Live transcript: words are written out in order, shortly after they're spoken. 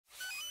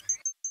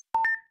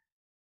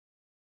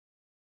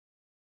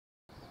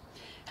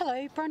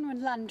Hello,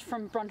 Bronwyn Lund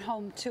from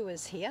BronHolm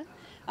Tours here.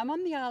 I'm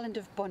on the island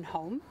of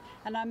Bornholm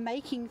and I'm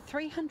making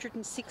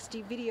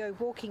 360 video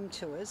walking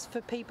tours for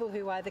people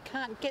who either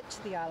can't get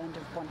to the island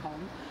of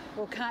Bornholm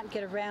or can't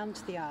get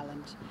around the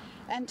island.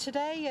 And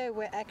today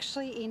we're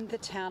actually in the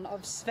town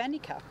of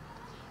Svaneke,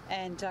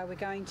 and we're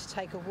going to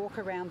take a walk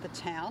around the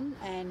town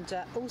and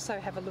also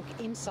have a look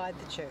inside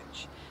the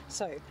church.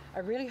 So I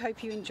really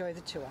hope you enjoy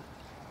the tour.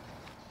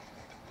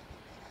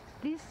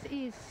 This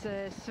is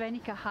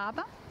Svaneke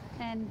harbour,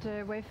 and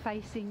we're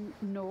facing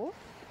north,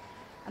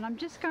 and I'm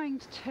just going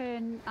to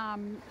turn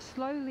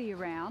slowly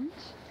around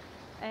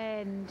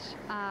and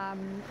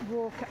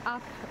walk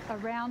up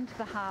around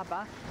the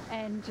harbour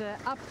and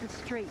up the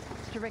street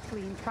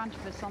directly in front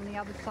of us on the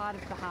other side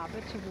of the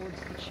harbour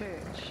towards the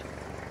church.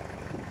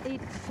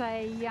 It's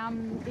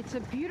a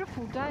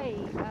beautiful day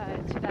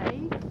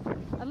today,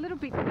 a little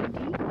bit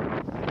windy,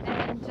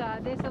 and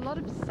there's a lot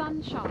of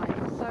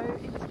sunshine, so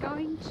it's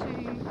going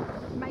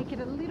to make it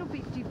a little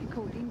bit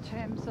difficult in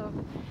terms of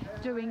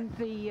doing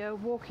the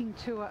walking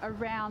tour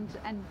around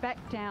and back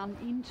down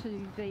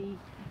into the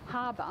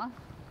harbour,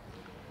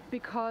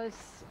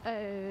 because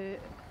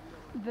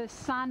the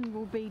sun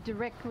will be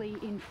directly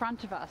in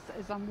front of us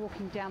as I'm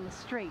walking down the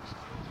street.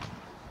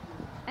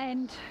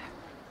 And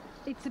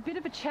it's a bit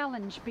of a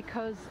challenge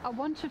because I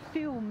want to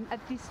film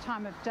at this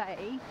time of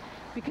day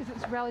because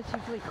it's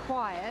relatively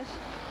quiet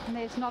and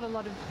there's not a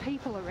lot of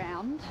people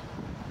around.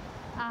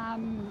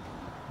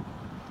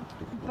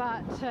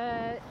 But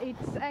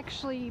it's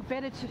actually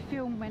better to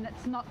film when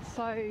it's not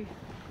so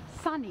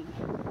sunny.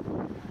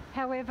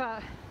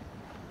 However,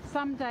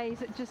 some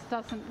days it just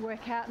doesn't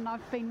work out, and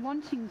I've been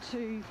wanting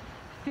to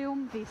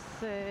film this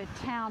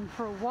town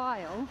for a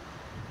while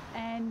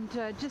and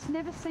just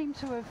never seem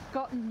to have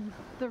gotten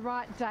the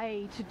right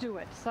day to do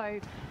it. So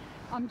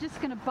I'm just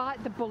going to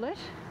bite the bullet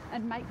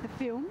and make the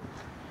film,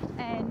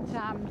 and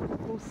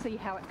we'll see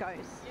how it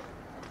goes.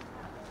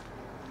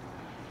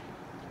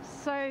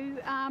 So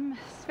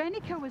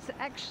Svaneke was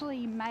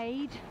actually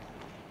made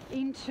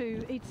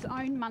into its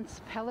own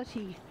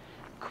municipality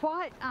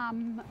quite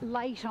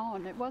late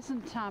on. It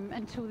wasn't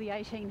until the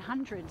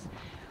 1800s,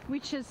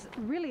 which is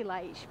really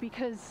late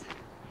because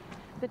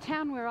the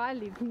town where I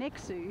live,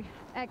 Nexu,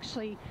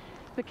 actually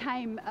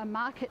became a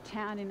market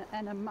town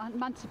and a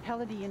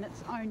municipality in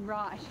its own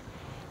right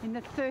in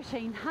the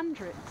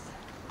 1300s.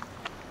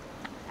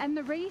 And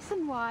the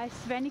reason why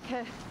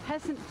Svaneke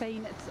hasn't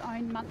been its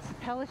own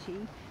municipality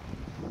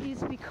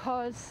is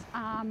because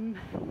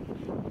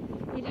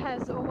it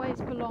has always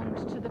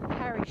belonged to the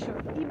parish of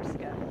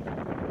Ibske,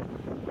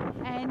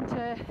 and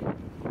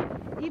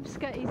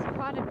Ibske is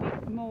quite a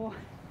bit more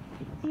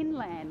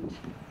inland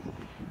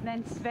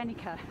than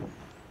Svaneke.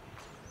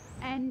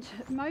 And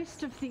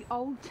most of the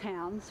old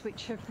towns,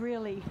 which have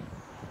really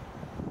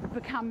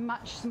become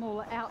much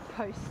smaller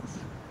outposts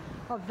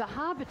of the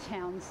harbour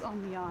towns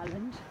on the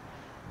island,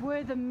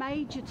 were the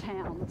major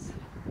towns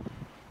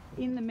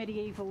in the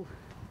medieval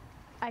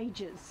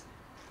ages.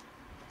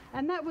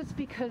 And that was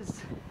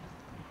because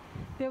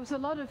there was a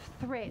lot of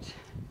threat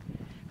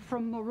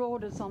from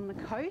marauders on the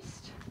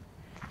coast,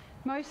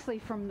 mostly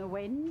from the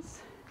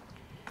Wends,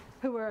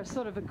 who were a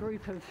sort of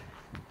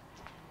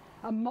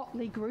a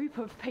motley group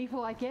of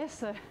people, I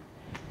guess,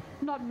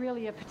 not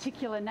really a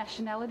particular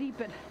nationality,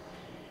 but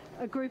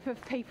a group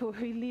of people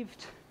who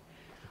lived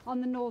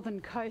on the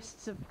northern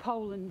coasts of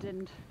Poland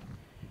and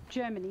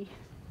Germany.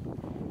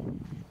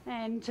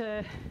 And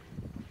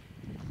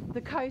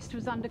the coast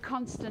was under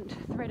constant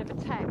threat of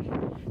attack,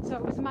 so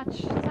it was much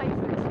safer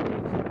to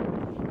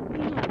live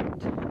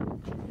inland.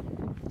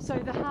 So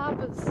the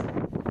harbours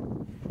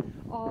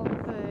of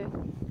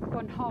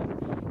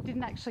Bornholm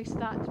didn't actually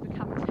start to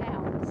become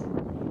towns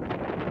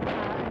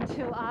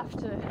until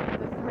after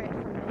the threat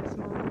from these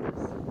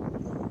marauders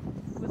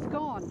was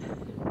gone.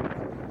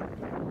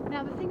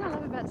 Now, the thing I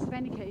love about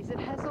Svaneke is it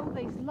has all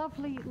these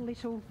lovely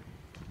little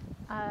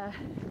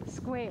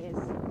squares,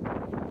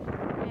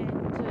 and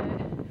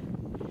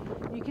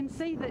you can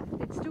see that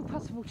it's still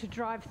possible to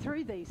drive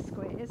through these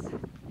squares.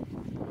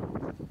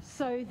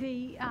 So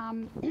the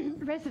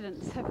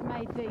residents have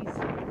made these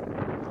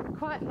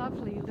quite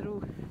lovely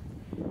little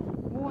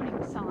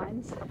warning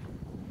signs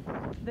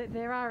that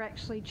there are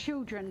actually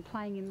children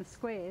playing in the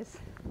squares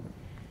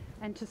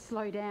and to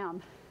slow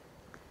down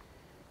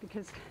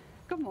because,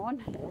 come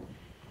on,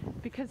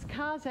 because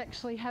cars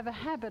actually have a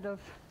habit of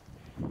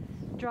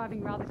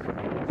driving rather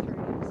quickly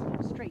through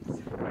small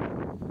streets.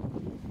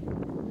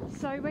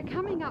 So we're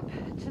coming up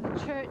to the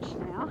church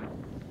now,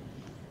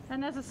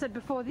 and as I said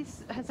before,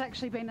 this has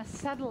actually been a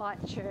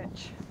satellite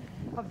church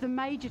of the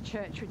major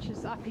church, which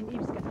is up in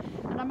Ibske.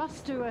 And I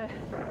must do a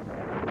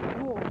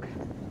walk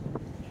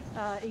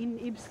in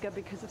Ibske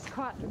because it's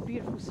quite a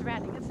beautiful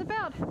surrounding. It's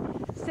about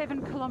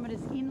 7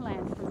 kilometres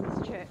inland from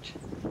this church.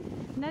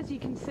 And as you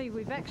can see,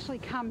 we've actually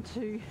come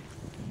to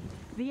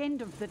the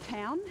end of the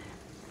town.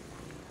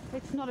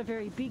 It's not a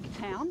very big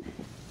town.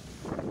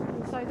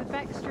 And so the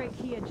back street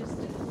here just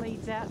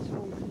leads out to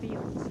all the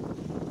fields.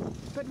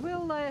 But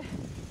we'll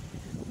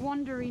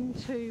wander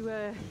into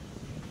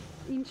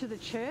into the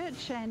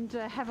church and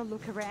have a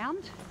look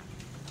around.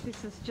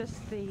 This is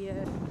just the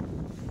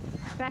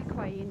back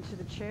way into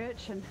the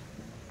church, and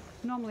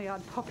normally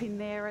I'd pop in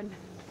there and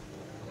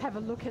have a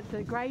look at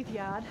the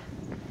graveyard,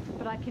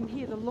 but I can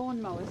hear the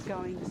lawnmowers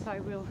going,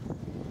 so we'll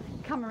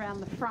come around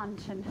the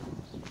front and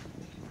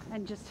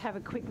just have a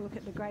quick look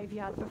at the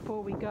graveyard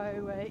before we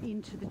go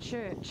into the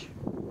church.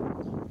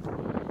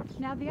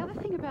 Now, the other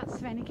thing about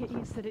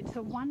Svaneke is that it's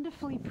a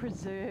wonderfully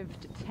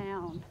preserved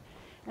town,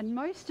 and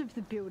most of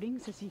the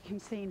buildings, as you can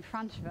see in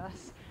front of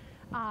us,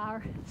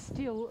 are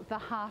still the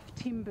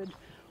half-timbered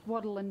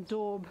wattle and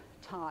daub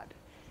type.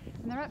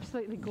 And they're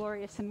absolutely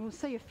glorious, and we'll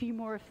see a few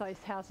more of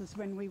those houses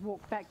when we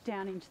walk back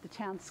down into the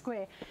town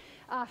square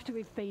after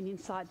we've been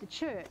inside the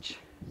church.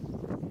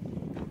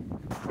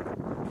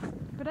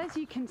 But as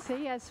you can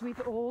see, as with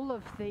all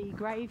of the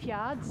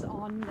graveyards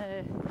on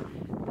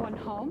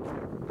Bornholm,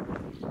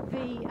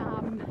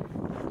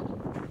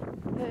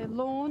 the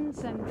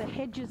lawns and the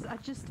hedges are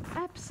just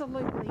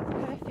absolutely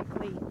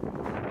perfectly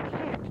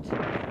kept.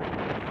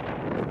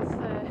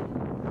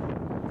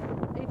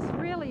 It's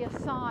really a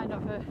sign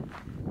of a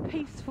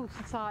peaceful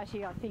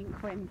society, I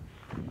think, when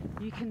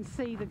you can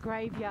see the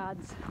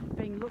graveyards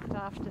being looked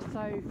after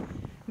so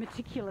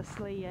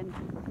meticulously and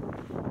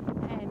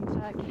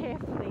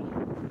carefully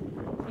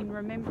in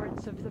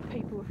remembrance of the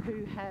people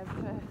who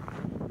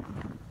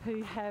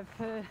have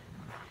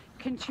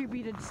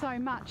contributed so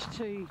much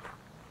to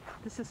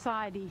the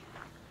society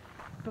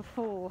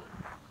before.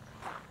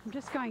 I'm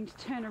just going to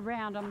turn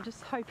around. I'm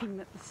just hoping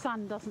that the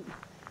sun doesn't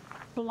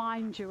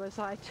blind you as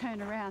I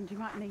turn around. You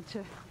might need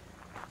to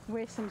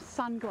wear some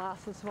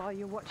sunglasses while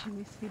you're watching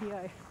this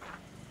video.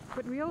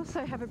 But we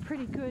also have a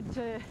pretty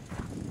good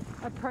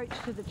approach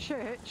to the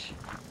church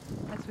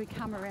as we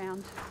come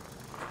around.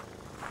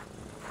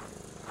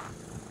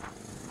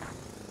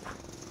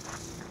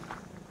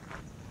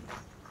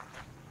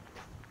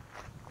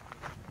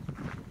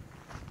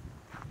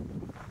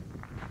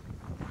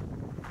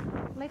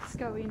 Let's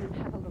go in and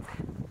have a look.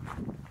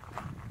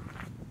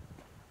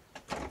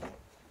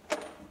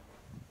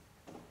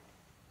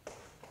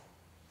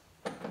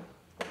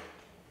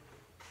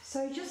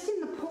 So just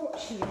in the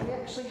porch here, we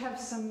actually have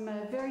some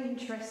very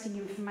interesting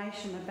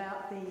information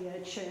about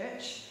the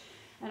church,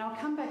 and I'll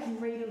come back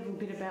and read a little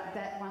bit about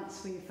that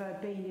once we've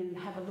been in and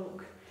have a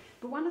look.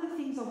 But one of the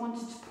things I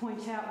wanted to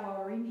point out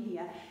while we're in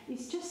here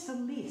is just the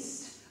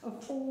list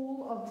of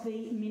all of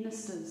the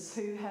ministers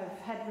who have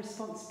had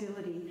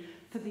responsibility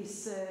for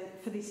this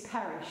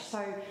parish. So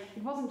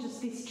it wasn't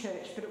just this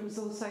church, but it was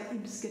also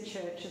Ibska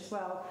Church as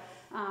well,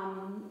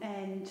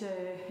 and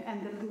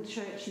the little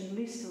church in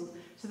Listle.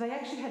 So they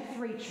actually had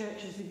 3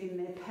 churches within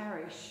their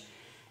parish.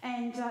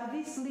 And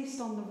this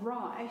list on the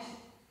right,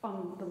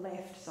 on the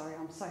left, sorry,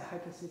 I'm so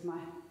hopeless with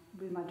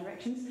my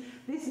directions.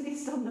 This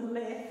list on the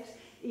left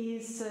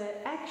is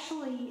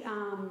actually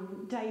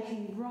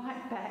dating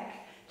right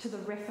back to the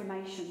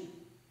Reformation.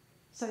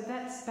 So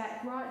that's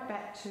right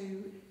back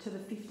to the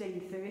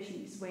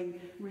 1530s when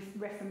the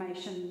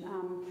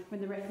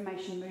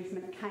Reformation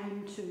movement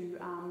came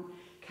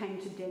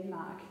to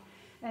Denmark.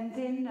 And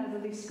then the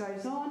list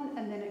goes on,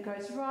 and then it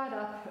goes right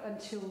up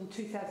until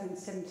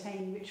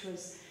 2017, which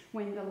was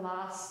when the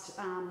last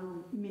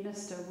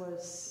minister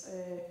was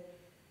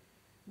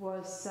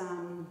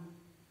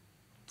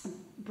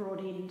brought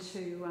in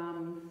to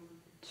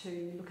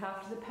look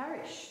after the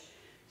parish.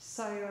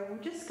 So we'll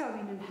just go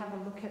in and have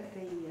a look at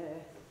the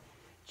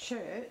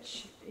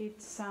church.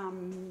 It's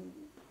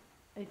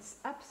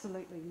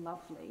absolutely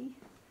lovely,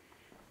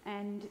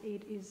 and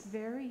it is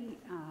very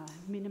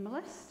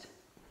minimalist.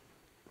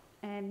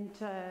 And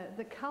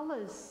the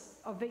colours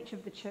of each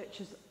of the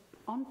churches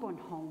on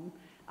Bornholm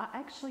are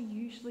actually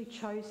usually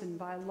chosen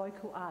by a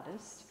local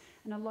artist,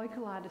 and a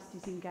local artist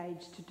is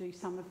engaged to do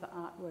some of the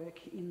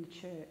artwork in the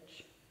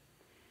church.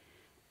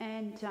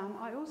 And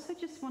I also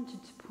just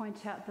wanted to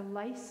point out the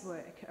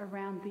lacework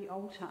around the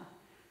altar,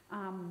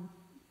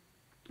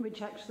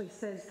 which actually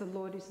says, "The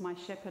Lord is my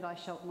shepherd, I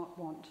shall not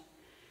want."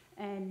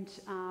 And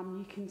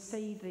you can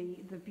see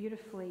the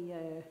beautifully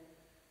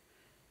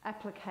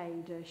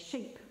appliqued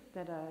sheep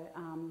that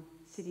are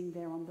sitting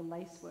there on the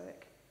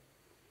lacework.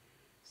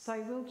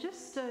 So we'll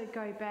just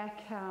go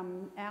back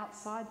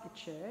outside the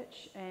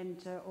church and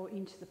or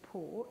into the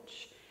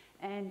porch,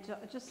 and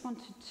I just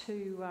wanted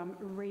to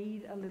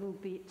read a little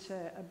bit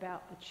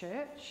about the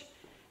church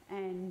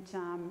and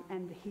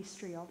the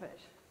history of it.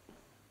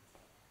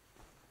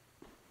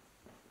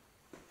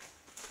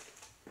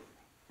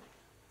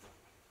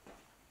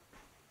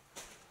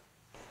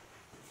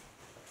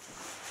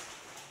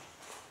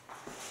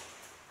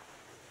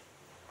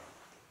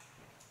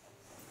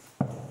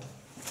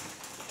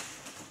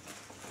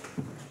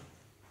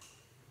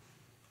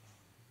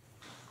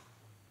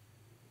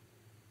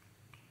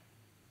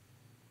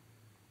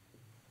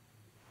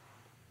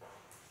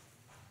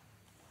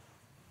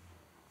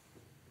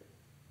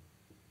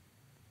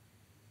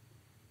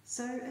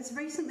 So as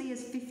recently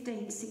as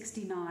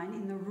 1569,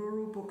 in the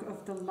Rural Book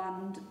of the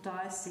Lund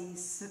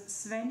Diocese,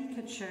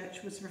 Svaneke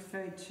Church was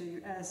referred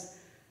to as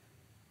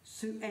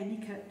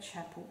Svaneke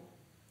Chapel.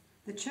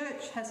 The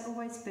church has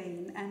always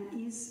been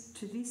and is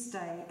to this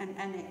day an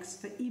annex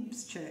for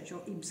Ibs Church or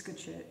Ibska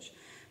Church.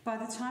 By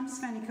the time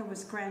Svaneke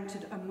was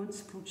granted a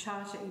municipal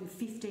charter in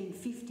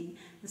 1550,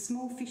 the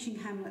small fishing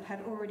hamlet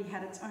had already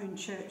had its own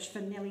church for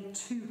nearly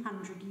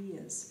 200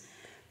 years.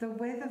 The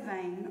weather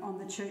vane on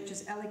the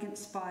church's elegant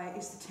spire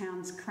is the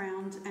town's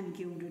crowned and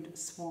gilded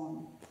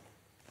swan.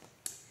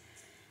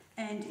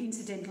 And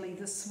incidentally,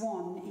 the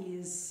swan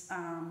is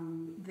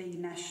the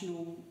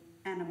national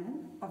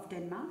animal of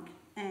Denmark,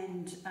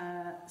 and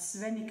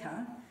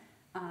Svaneke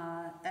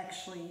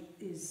actually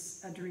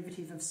is a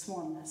derivative of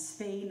swan.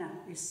 Svane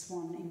is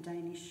swan in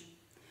Danish.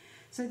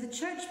 So the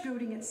church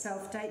building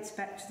itself dates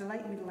back to the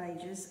late Middle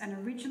Ages and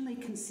originally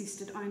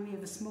consisted only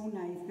of a small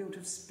nave built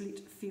of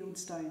split field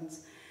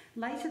stones.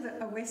 Later,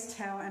 a west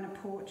tower and a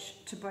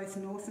porch to both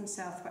north and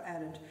south were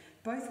added.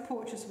 Both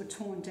porches were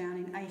torn down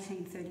in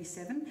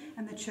 1837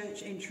 and the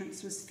church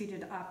entrance was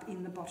fitted up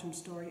in the bottom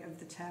story of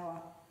the tower.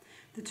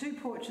 The two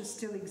porches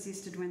still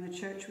existed when the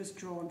church was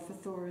drawn for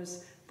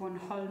Thora's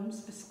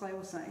Bornholms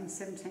in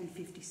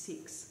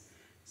 1756.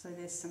 So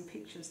there's some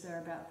pictures there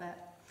about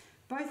that.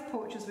 Both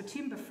porches were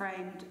timber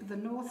framed. The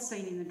north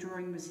scene in the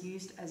drawing was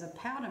used as a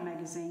powder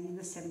magazine in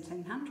the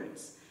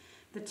 1700s.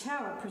 The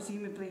tower,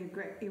 presumably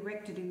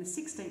erected in the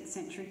 16th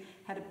century,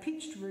 had a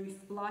pitched roof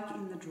like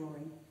in the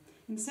drawing.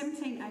 In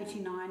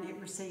 1789 it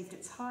received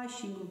its high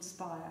shingled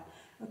spire.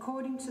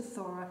 According to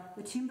Thora,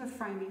 the timber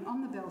framing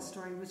on the bell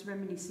story was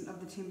reminiscent of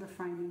the timber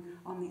framing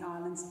on the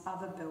island's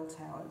other bell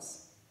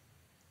towers.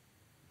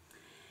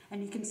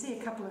 And you can see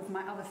a couple of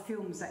my other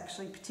films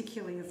actually,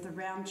 particularly of the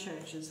round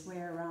churches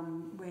where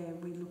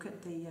we look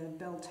at the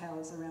bell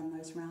towers around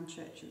those round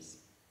churches.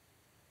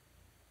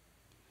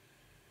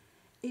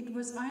 It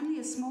was only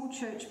a small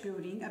church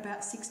building,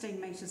 about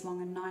 16 metres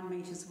long and 9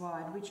 metres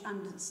wide, which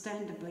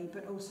understandably,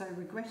 but also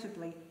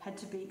regrettably, had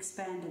to be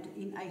expanded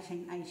in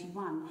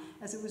 1881,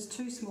 as it was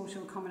too small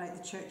to accommodate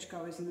the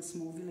churchgoers in the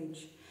small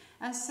village.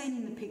 As seen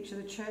in the picture,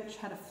 the church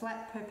had a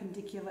flat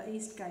perpendicular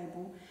east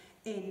gable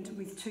end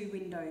with two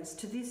windows.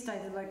 To this day,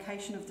 the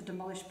location of the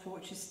demolished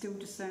porch is still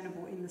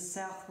discernible in the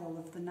south wall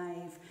of the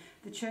nave.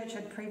 The church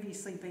had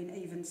previously been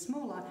even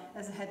smaller,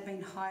 as it had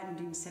been heightened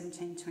in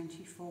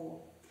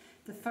 1724.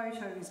 The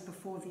photo is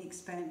before the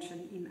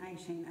expansion in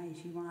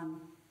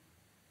 1881.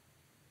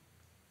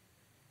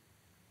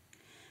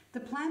 The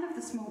plan of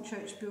the small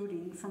church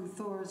building from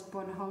Thora's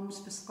Bornholms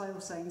in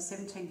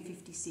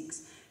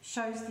 1756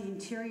 shows the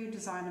interior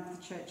design of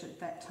the church at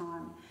that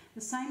time.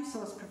 The same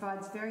source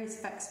provides various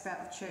facts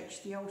about the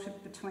church. The altar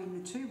between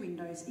the two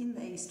windows in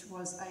the east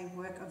was a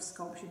work of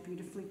sculpture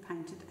beautifully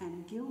painted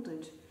and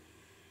gilded.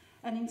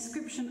 An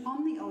inscription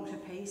on the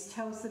altarpiece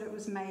tells that it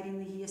was made in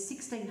the year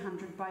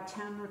 1600 by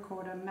town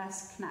recorder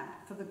Mas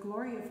Knapp for the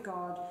glory of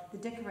God, the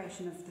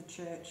decoration of the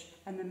church,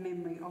 and the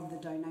memory of the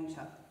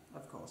donator,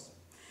 of course.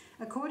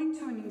 According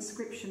to an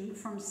inscription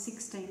from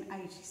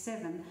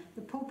 1687,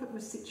 the pulpit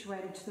was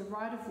situated to the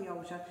right of the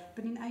altar,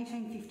 but in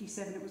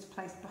 1857 it was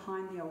placed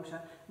behind the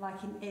altar,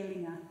 like in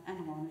Erlinger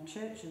and Horner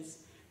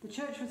churches. The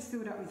church was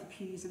filled up with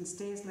pews and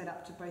stairs led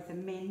up to both a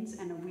men's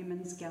and a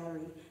women's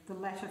gallery, the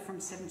latter from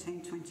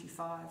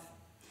 1725.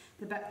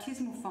 The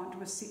baptismal font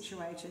was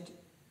situated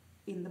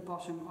in the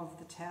bottom of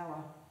the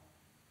tower.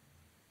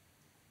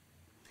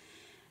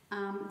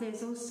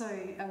 There's also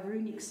a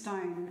runic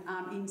stone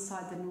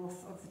inside the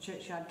north of the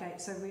churchyard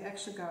gate, so we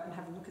actually go out and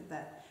have a look at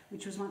that,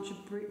 which was once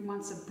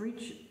a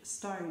bridge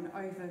stone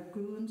over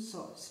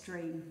Gullensort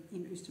stream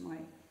in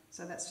Oostermoy.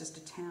 So that's just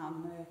a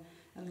town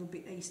a little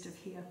bit east of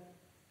here.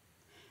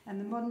 And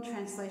the modern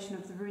translation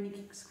of the runic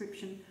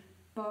inscription,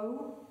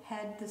 Bo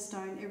had the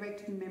stone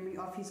erected in memory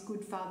of his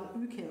good father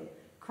Ukil,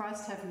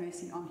 Christ have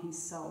mercy on his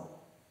soul.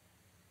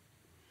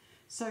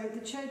 So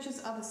the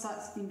church's other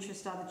sites of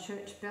interest are the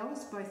church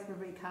bells. Both were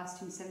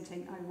recast in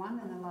 1701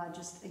 and the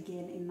largest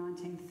again in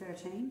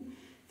 1913.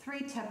 3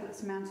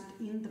 tablets mounted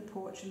in the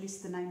porch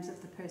list the names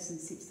of the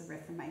persons since the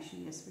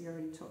Reformation. Yes, we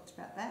already talked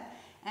about that.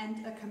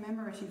 And a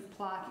commemorative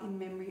plaque in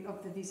memory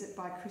of the visit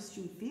by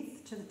Christian V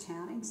to the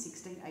town in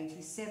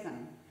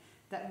 1687.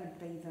 That would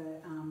be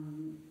the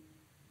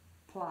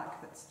plaque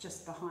that's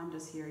just behind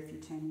us here if you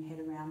turn your head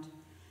around.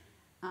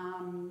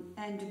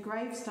 And a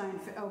gravestone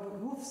for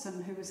Albert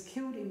Wolfson, who was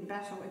killed in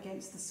battle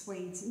against the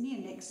Swedes near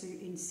Nexu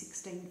in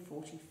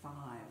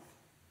 1645.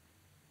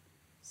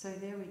 So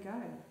there we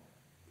go.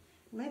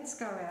 Let's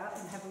go out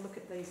and have a look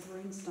at these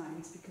rune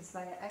stones because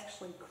they are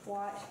actually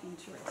quite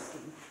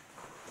interesting.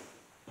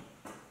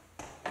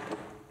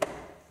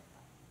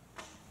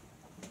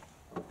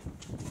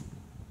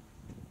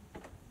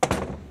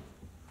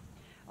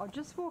 I'll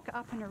just walk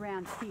up and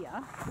around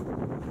here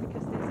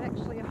because there's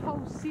actually a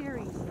whole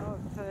series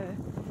of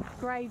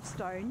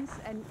gravestones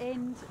and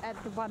end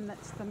at the one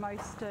that's the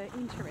most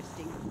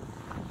interesting.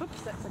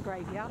 Oops, that's a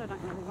graveyard. I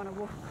don't really want to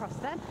walk across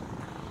that.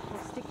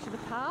 We'll stick to the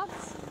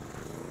paths.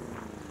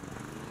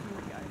 Here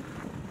we go.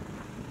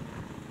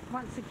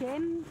 Once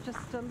again,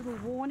 just a little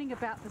warning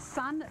about the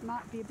sun. It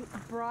might be a bit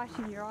bright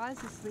in your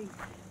eyes as we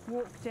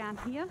walk down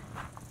here.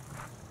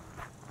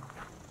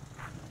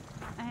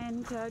 And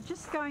and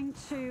just going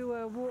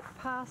to walk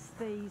past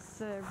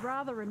these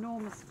rather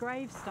enormous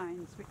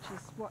gravestones, which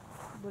is what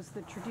was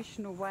the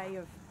traditional way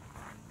of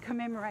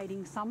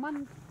commemorating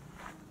someone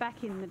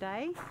back in the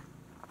day.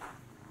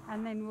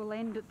 And then we'll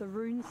end at the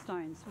rune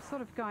stones. We're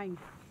sort of going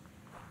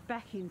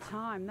back in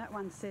time. That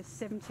one says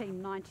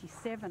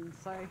 1797,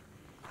 so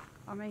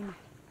I mean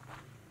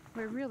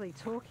we're really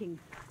talking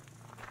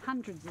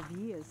hundreds of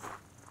years.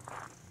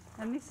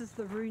 And this is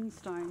the rune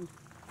stone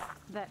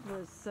that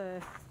was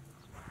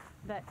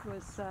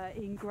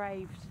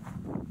engraved.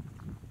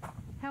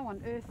 How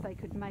on earth they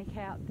could make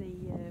out the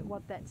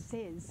what that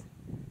says?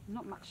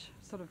 Not much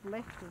sort of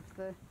left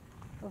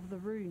of the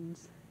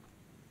runes.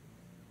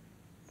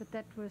 But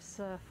that was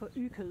for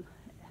Ukul,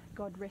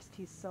 God rest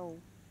his soul.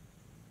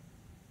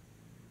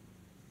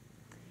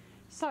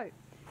 So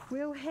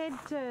we'll head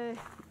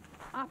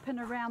up and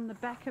around the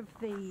back of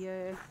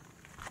the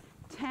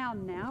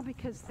town now,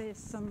 because there's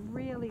some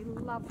really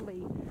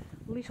lovely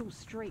little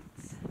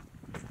streets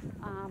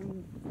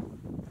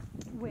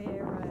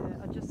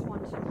where I just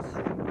wanted to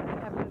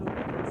have a little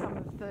look at some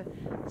of the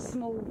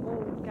small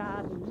walled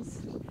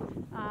gardens,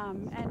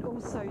 and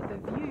also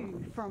the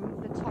view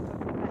from the top of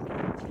the back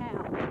of the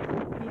town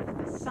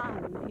if the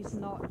sun is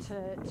not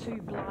too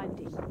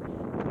blinding.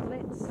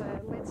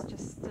 Let's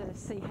just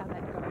see how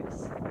that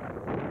goes.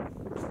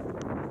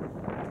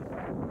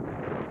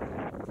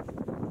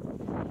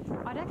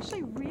 I'd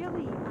actually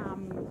really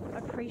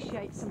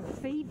appreciate some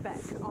feedback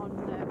on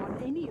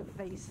any of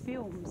these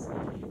films,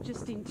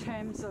 just in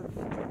terms of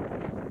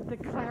the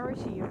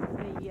clarity of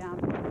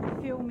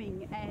the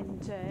filming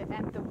and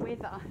the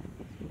weather.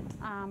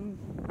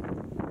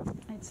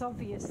 It's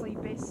obviously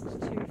best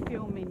to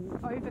film in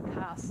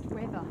overcast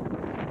weather,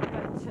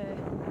 but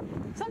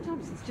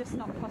sometimes it's just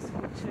not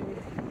possible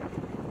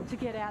to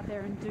get out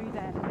there and do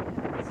that.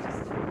 It's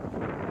just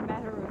a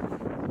matter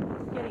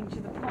of getting to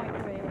the point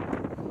where,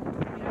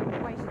 you know,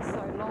 we've waited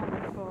so long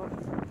for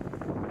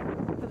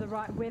the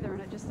right weather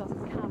and it just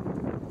doesn't come.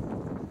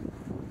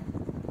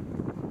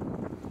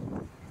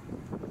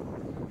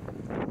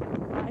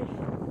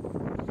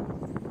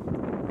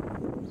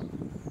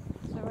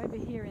 So over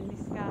here in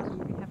this garden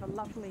we have a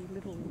lovely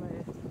little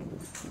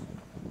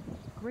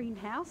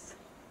greenhouse.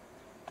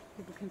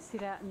 People can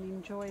sit out and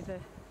enjoy the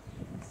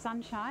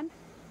sunshine.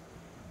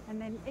 And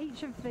then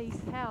each of these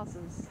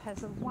houses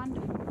has a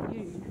wonderful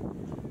view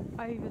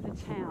over the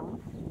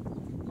town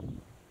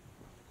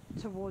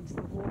towards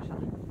the water.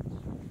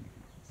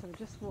 So we're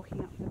just walking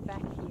up the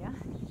back here,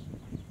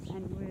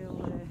 and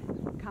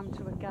we'll come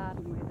to a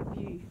garden where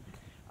the view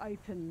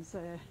opens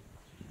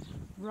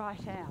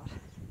right out.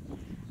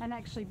 And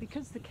actually,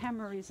 because the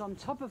camera is on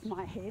top of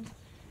my head,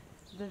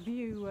 the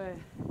view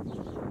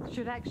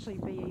should actually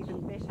be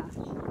even better.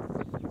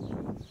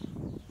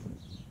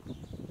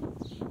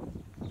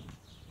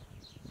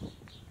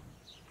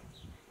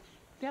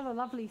 The other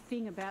lovely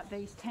thing about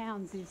these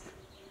towns is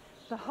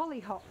the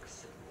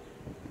hollyhocks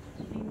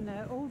in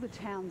all the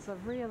towns are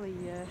really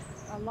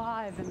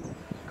alive and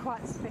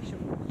quite special.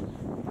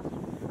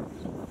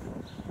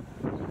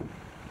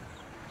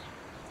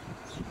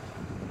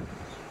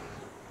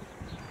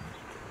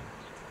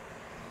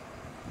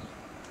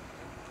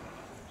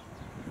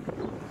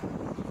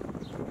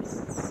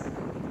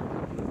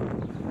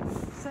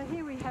 So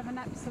here we have an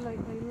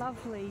absolutely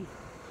lovely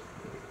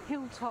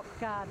hilltop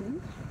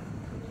garden,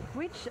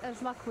 which,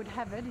 as luck would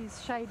have it,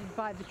 is shaded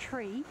by the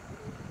tree,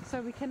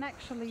 so we can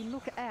actually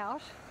look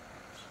out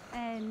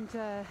and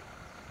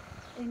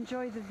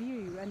enjoy the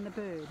view and the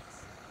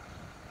birds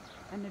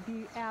and the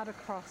view out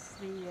across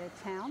the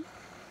town.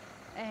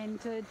 And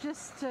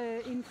just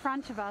in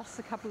front of us,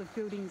 a couple of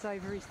buildings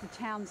over, is the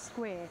town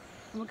square,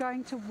 and we're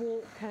going to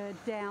walk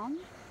down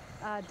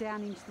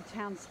into the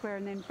town square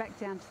and then back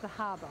down to the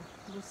harbour.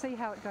 We'll see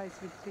how it goes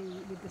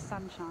with the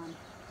sunshine.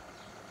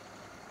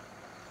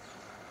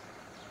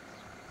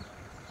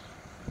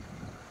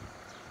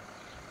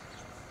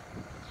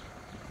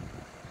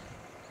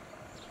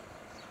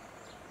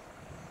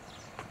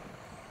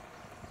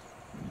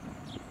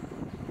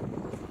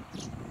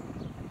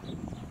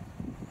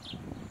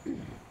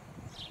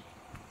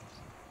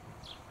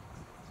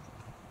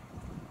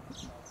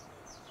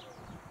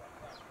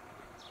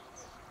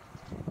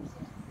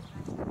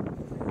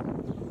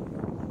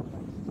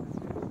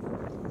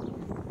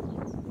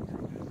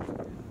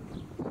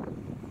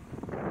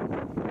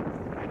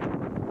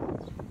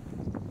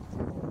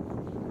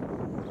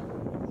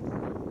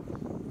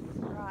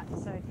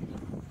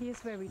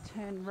 Here's where we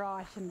turn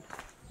right, and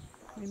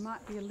we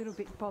might be a little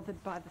bit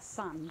bothered by the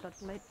sun, but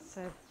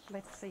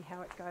let's see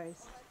how it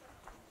goes.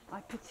 I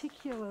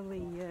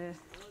particularly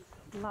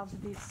love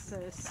this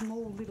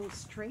small little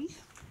street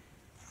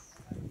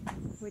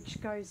which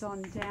goes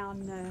on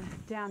down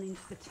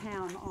into the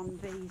town on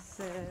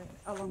these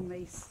along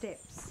these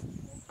steps.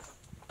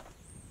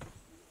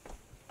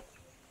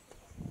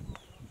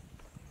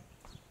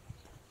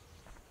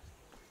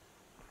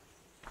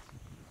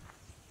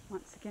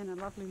 Once again, a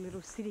lovely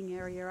little sitting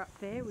area up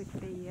there with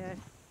the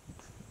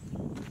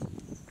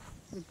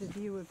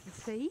view of the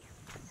sea.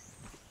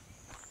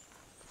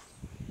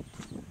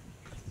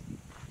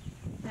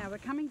 Now we're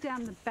coming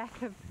down the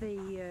back of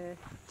the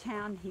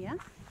town here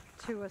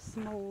to a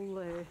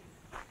small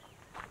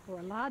or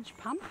a large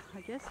pump,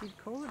 I guess you'd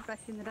call it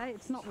back in the day.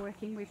 It's not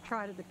working, we've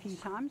tried it a few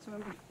times when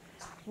we've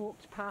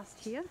walked past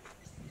here.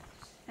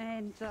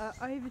 And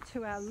over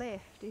to our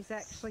left is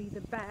actually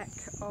the back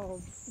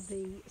of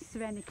the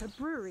Svaneke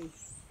brewery.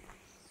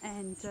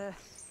 And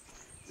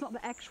it's not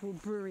the actual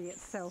brewery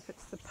itself,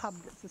 it's the pub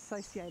that's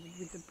associated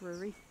with the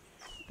brewery.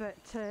 But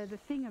the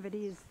thing of it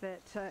is that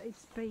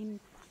it's been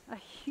a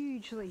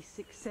hugely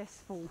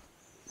successful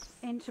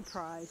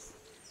enterprise,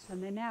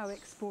 and they're now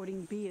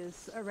exporting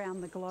beers around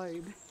the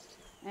globe.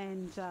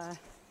 And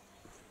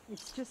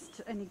it's just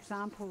an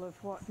example of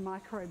what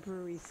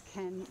microbreweries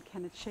can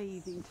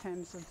achieve in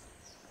terms of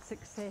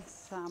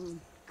success,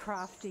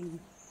 crafting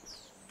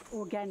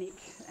organic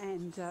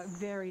and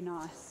very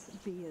nice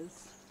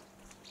beers.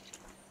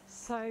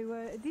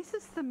 So this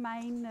is the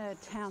main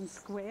town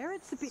square.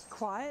 It's a bit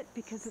quiet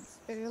because it's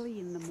early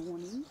in the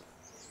morning,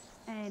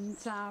 and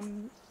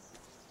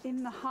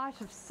in the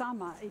height of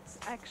summer it's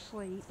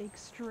actually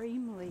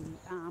extremely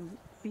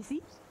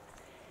busy,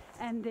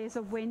 and there's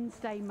a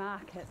Wednesday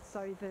market,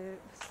 so the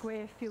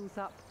square fills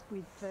up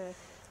with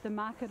the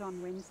market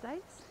on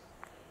Wednesdays.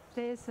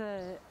 There's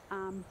a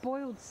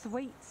boiled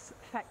sweets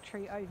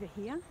factory over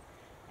here,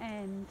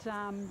 and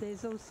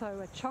there's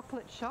also a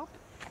chocolate shop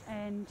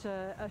and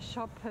a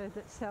shop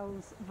that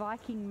sells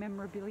Viking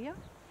memorabilia,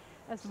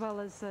 as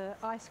well as an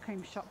ice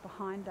cream shop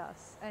behind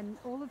us. And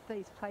all of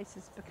these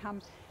places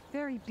become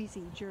very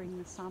busy during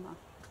the summer.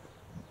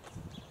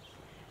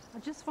 I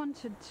just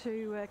wanted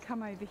to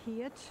come over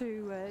here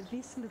to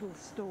this little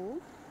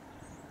store.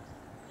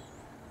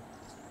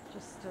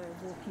 Just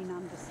walking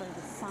under so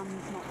the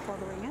sun's not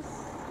bothering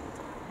us.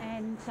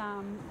 And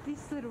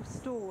this little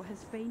store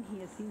has been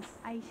here since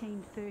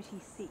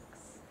 1836.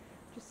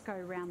 Just go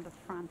around the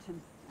front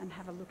and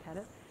have a look at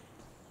it.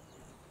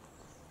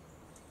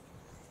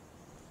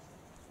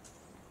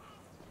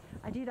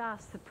 I did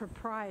ask the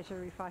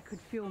proprietor if I could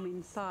film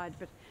inside,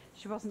 but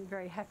she wasn't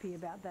very happy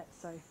about that,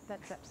 so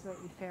that's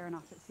absolutely fair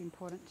enough. It's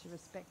important to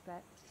respect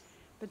that.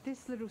 But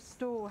this little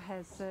store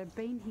has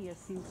been here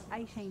since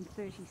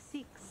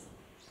 1836,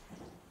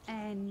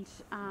 and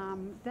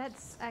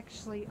that's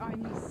actually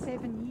only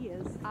 7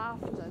 years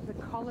after the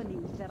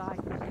colony that I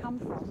come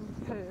from,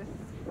 Perth,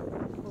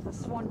 or the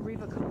Swan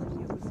River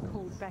colony it was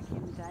called back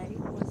in the day,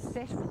 was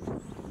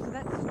settled. So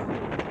that store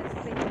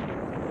has been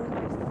here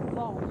almost as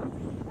long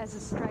as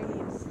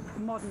Australia's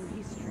modern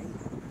history.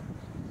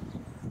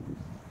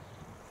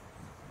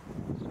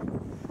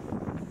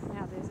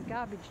 Now there's a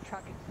garbage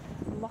truck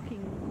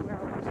blocking where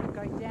I wanted to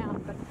go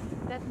down, but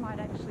that might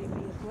actually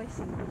be a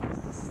blessing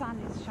because the sun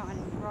is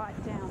shining right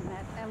down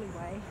that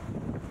alleyway.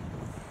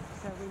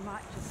 So we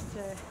might just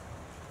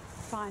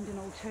find an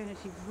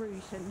alternative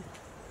route and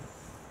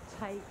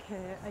take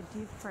a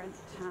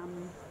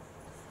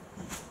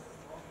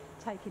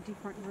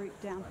different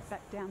route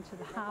back down to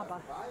the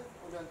harbour.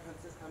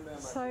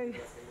 So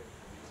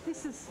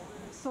this is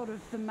sort of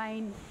the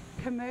main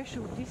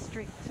commercial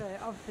district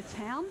of the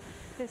town.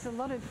 There's a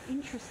lot of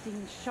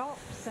interesting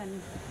shops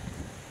and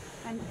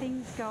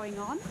things going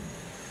on.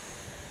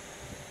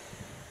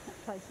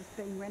 That place is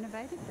being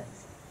renovated,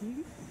 that's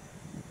new.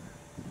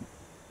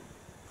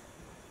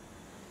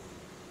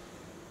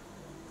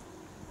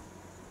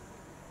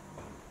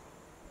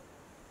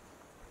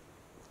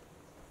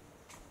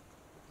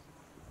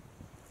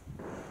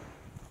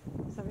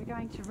 So we're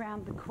going to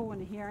round the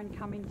corner here and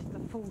come into the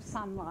full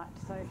sunlight,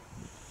 so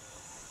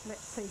let's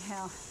see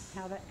how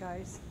that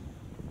goes.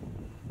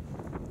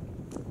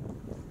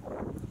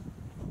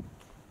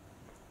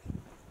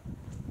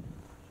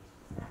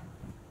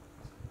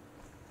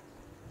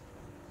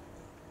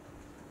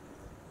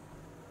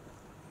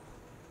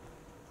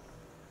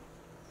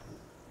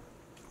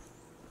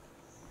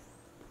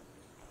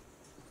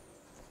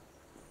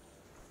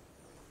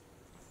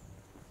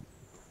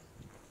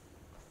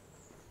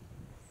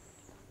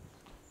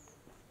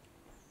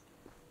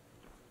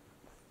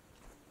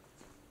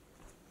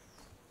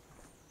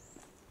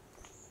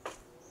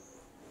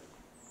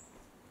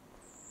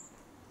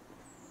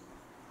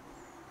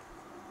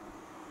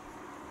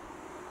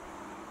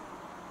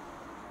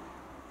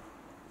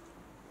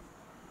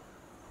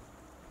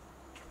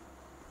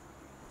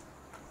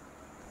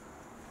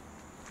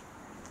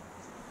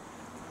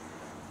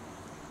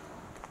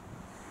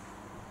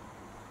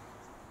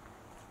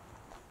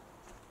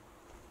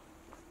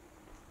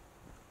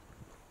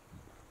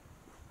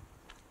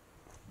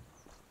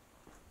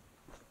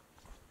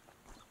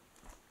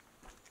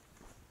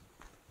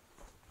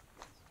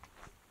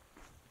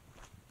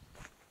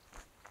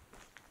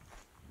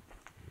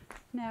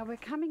 Now we're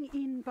coming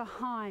in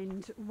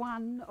behind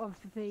one of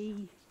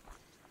the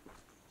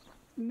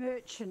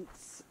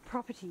merchants'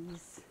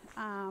 properties,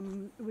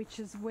 which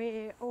is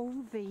where all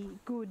the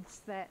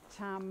goods that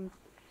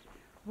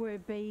were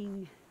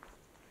being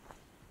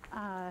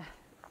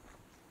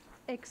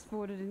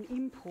exported and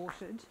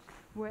imported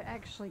were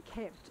actually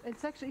kept.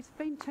 It's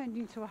been turned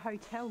into a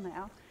hotel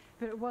now,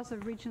 but it was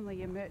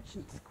originally a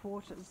merchant's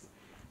quarters.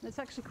 It's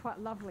actually quite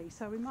lovely,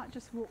 so we might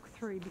just walk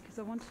through because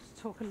I wanted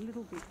to talk a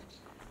little bit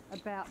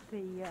about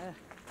the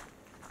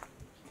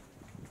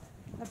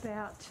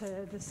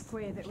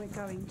square that we're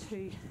going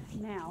to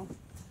now.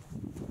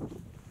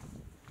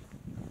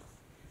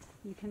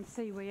 You can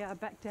see we are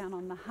back down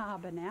on the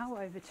harbour now,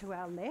 over to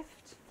our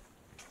left.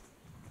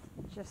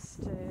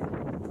 Just a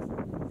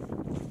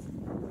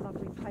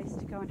lovely place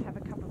to go and have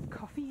a cup of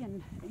coffee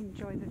and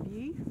enjoy the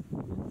view. We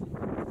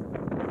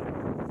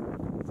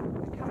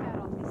come out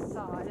on this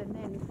side and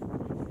then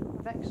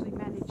I've actually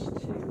managed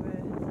to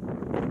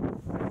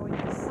avoid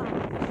the sun.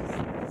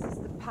 This is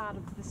the part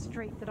of the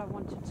street that I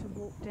wanted to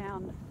walk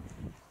down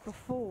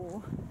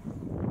before.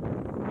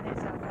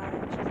 There's our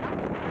garage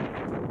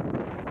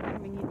truck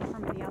coming in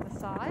from the other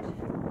side.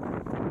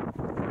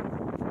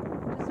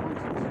 Just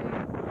wanted to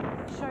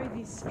show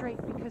this street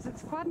because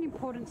it's quite an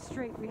important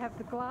street. We have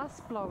the glass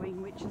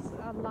blowing, which is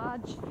a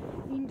large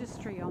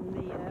industry on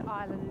the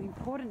island, an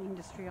important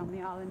industry on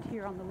the island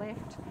here on the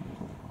left.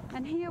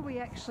 And here we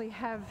actually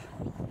have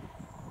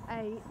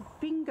a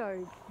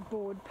bingo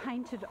board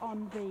painted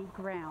on the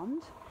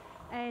ground,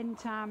 and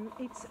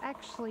it's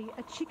actually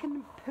a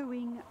chicken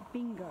pooing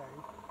bingo.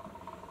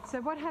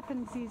 So what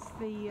happens is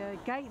the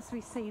gates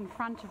we see in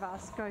front of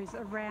us goes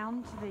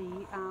around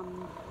the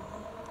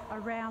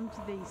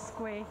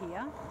square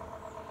here,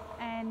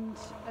 and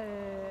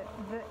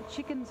the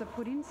chickens are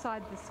put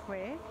inside the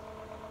square,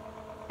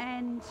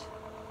 and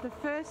the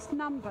first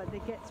number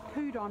that gets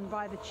pooed on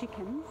by the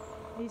chicken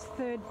is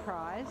third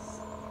prize,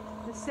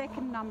 the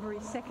second number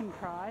is second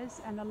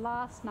prize, and the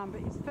last number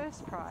is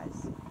first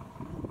prize.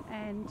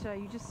 And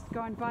you just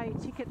go and buy your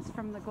tickets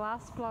from the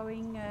glass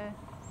blowing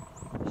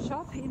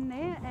shop in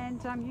there,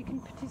 and you can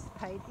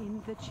participate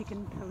in the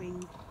chicken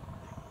pooing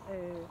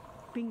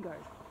bingo.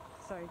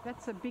 So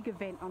that's a big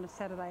event on a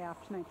Saturday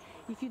afternoon.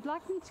 If you'd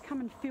like me to come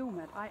and film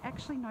it, I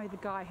actually know the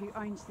guy who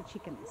owns the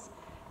chickens.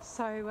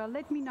 So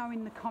let me know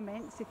in the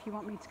comments if you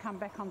want me to come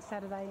back on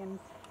Saturday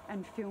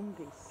and film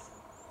this.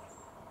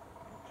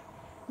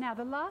 Now,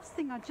 the last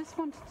thing I just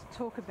wanted to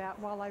talk about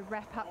while I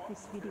wrap up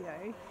this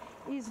video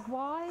is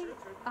why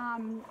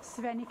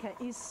Svaneke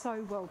is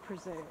so well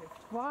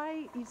preserved.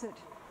 Why is it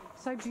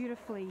so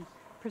beautifully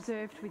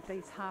preserved with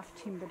these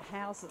half-timbered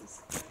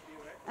houses?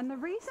 And the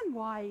reason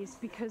why is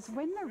because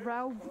when the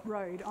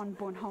railroad on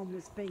Bornholm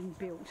was being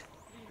built,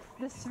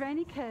 the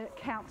Svaneke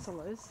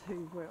councillors,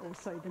 who were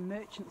also the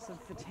merchants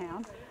of the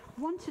town,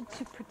 wanted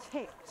to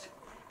protect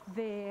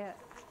their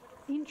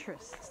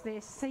interests, their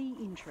sea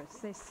interests,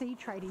 their sea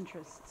trade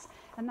interests,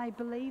 and they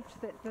believed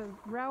that the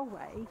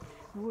railway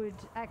would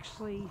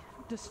actually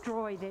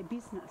destroy their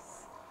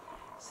business.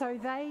 So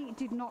they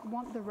did not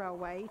want the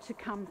railway to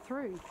come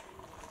through,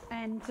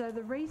 and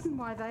the reason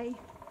why they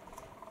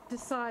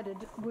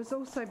decided was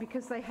also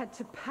because they had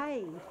to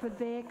pay for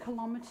their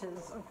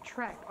kilometres of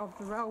track of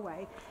the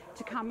railway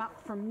to come up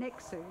from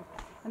Nexu,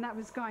 and that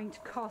was going to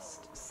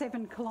cost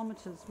 7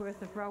 kilometres worth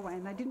of railway,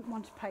 and they didn't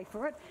want to pay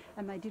for it,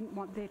 and they didn't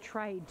want their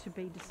trade to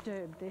be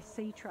disturbed, their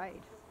sea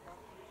trade.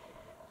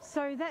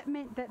 So that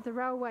meant that the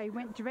railway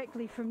went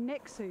directly from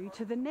Nexu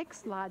to the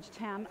next large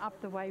town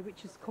up the way,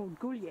 which is called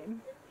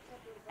Gulyem,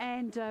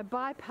 and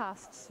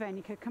bypassed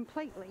Svaneke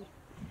completely.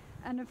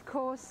 And of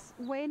course,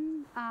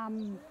 when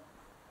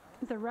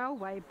the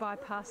railway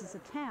bypasses a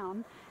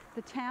town,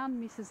 the town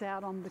misses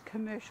out on the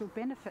commercial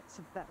benefits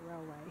of that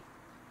railway.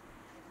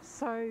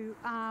 So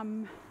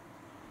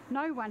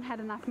no one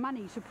had enough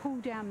money to pull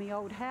down the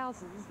old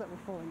houses that were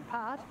falling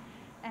apart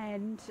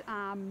and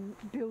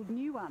build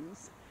new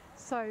ones.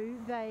 So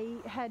they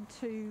had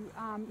to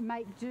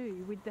make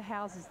do with the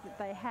houses that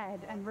they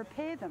had and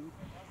repair them.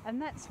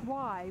 And that's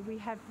why we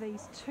have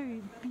these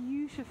two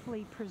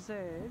beautifully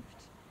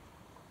preserved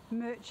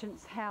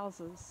merchants'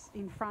 houses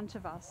in front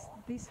of us.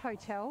 This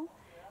hotel,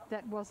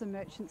 that was a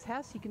merchant's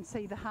house, you can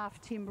see the half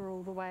timber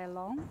all the way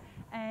along,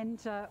 and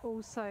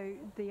also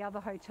the other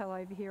hotel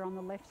over here on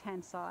the left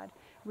hand side,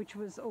 which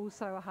was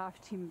also a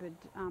half timbered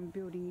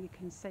building, you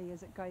can see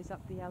as it goes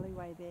up the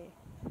alleyway there.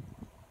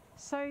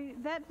 So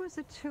that was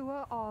a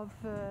tour of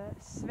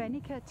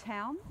Svaneke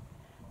town,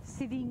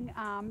 sitting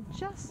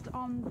just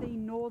on the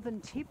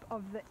northern tip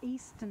of the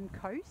eastern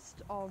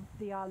coast of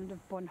the island of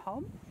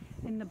Bornholm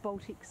in the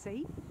Baltic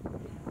Sea.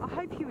 I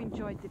hope you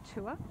enjoyed the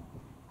tour.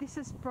 This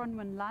is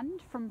Bronwyn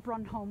Lund from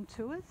BronHolm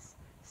Tours,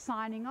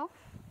 signing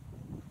off.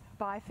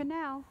 Bye for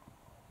now.